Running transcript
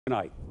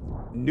Tonight,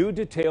 new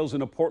details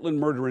in a Portland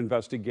murder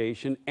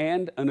investigation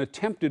and an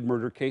attempted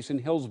murder case in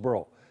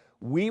Hillsborough.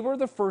 We were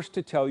the first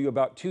to tell you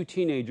about two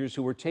teenagers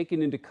who were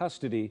taken into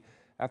custody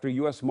after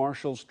U.S.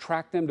 Marshals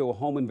tracked them to a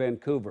home in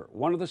Vancouver.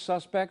 One of the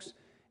suspects,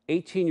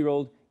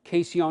 18-year-old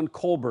Kceon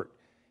Colbert.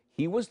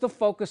 He was the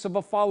focus of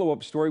a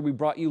follow-up story we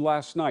brought you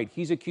last night.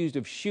 He's accused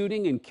of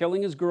shooting and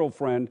killing his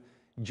girlfriend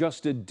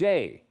just a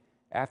day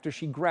after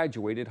she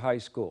graduated high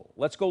school.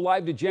 Let's go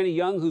live to Jenny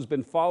Young, who's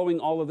been following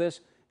all of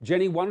this.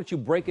 Jenny, why don't you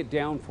break it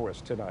down for us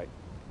tonight?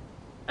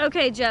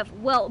 Okay, Jeff.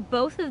 Well,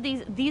 both of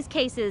these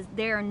cases,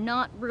 they're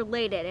not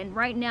related, and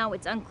right now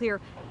it's unclear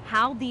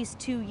how these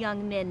two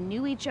young men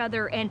knew each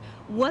other and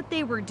what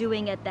they were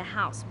doing at the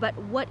house. But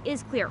what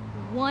is clear,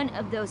 one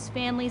of those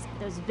families,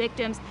 those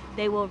victims,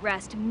 they will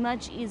rest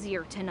much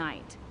easier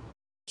tonight.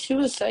 She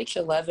was such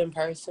a loving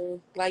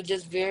person, like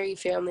just very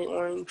family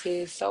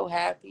oriented, so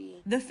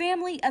happy. The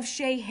family of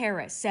Shai'India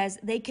Harris says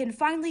they can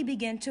finally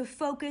begin to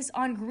focus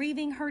on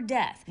grieving her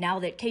death now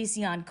that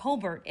Kceon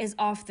Colbert is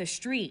off the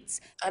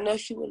streets. I know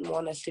she wouldn't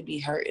want us to be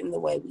hurting the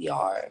way we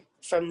are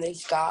from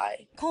this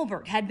guy.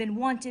 Colbert had been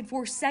wanted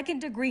for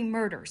second-degree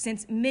murder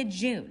since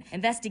mid-June.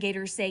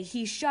 Investigators say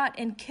he shot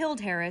and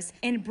killed Harris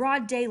in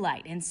broad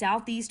daylight in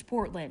southeast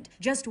Portland,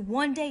 just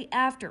one day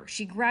after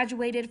she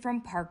graduated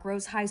from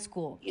Parkrose High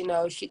School. You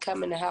know, she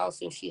come in the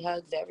house and she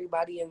hugs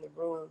everybody in the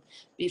room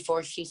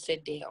before she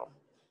sit down.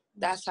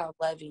 That's how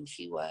loving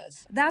she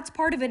was. That's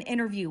part of an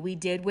interview we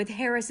did with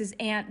Harris's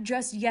aunt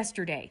just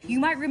yesterday. You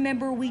might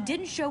remember we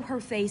didn't show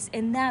her face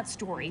in that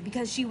story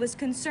because she was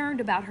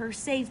concerned about her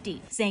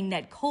safety, saying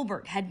that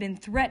Colbert had been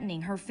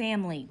threatening her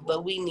family.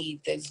 But we need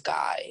this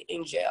guy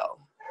in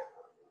jail.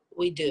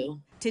 We do.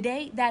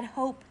 Today, that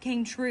hope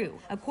came true.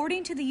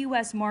 According to the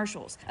U.S.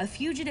 Marshals, a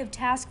fugitive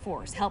task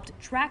force helped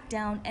track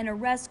down and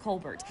arrest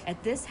Colbert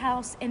at this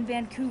house in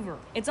Vancouver.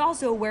 It's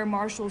also where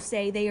marshals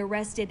say they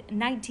arrested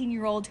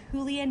 19-year-old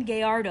Julian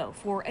Gallardo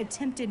for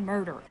attempted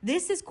murder.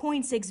 This is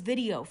KOIN 6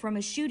 video from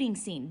a shooting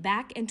scene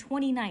back in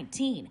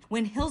 2019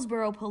 when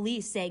Hillsborough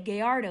police say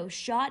Gallardo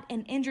shot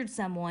and injured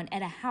someone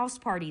at a house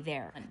party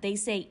there. They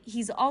say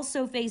he's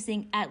also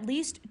facing at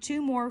least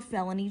 2 more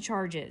felony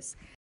charges.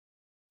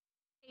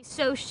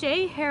 So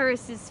Shai'India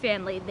Harris's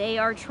family, they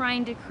are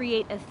trying to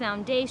create a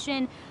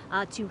foundation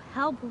to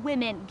help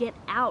women get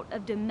out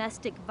of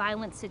domestic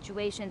violence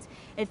situations.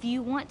 If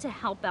you want to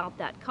help out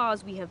that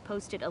cause, we have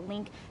posted a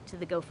link to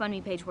the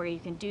GoFundMe page where you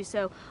can do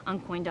so on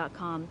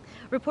KOIN.com.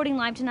 Reporting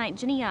live tonight,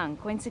 Jenny Young,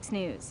 KOIN 6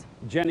 News.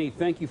 Jenny,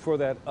 thank you for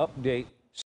that update.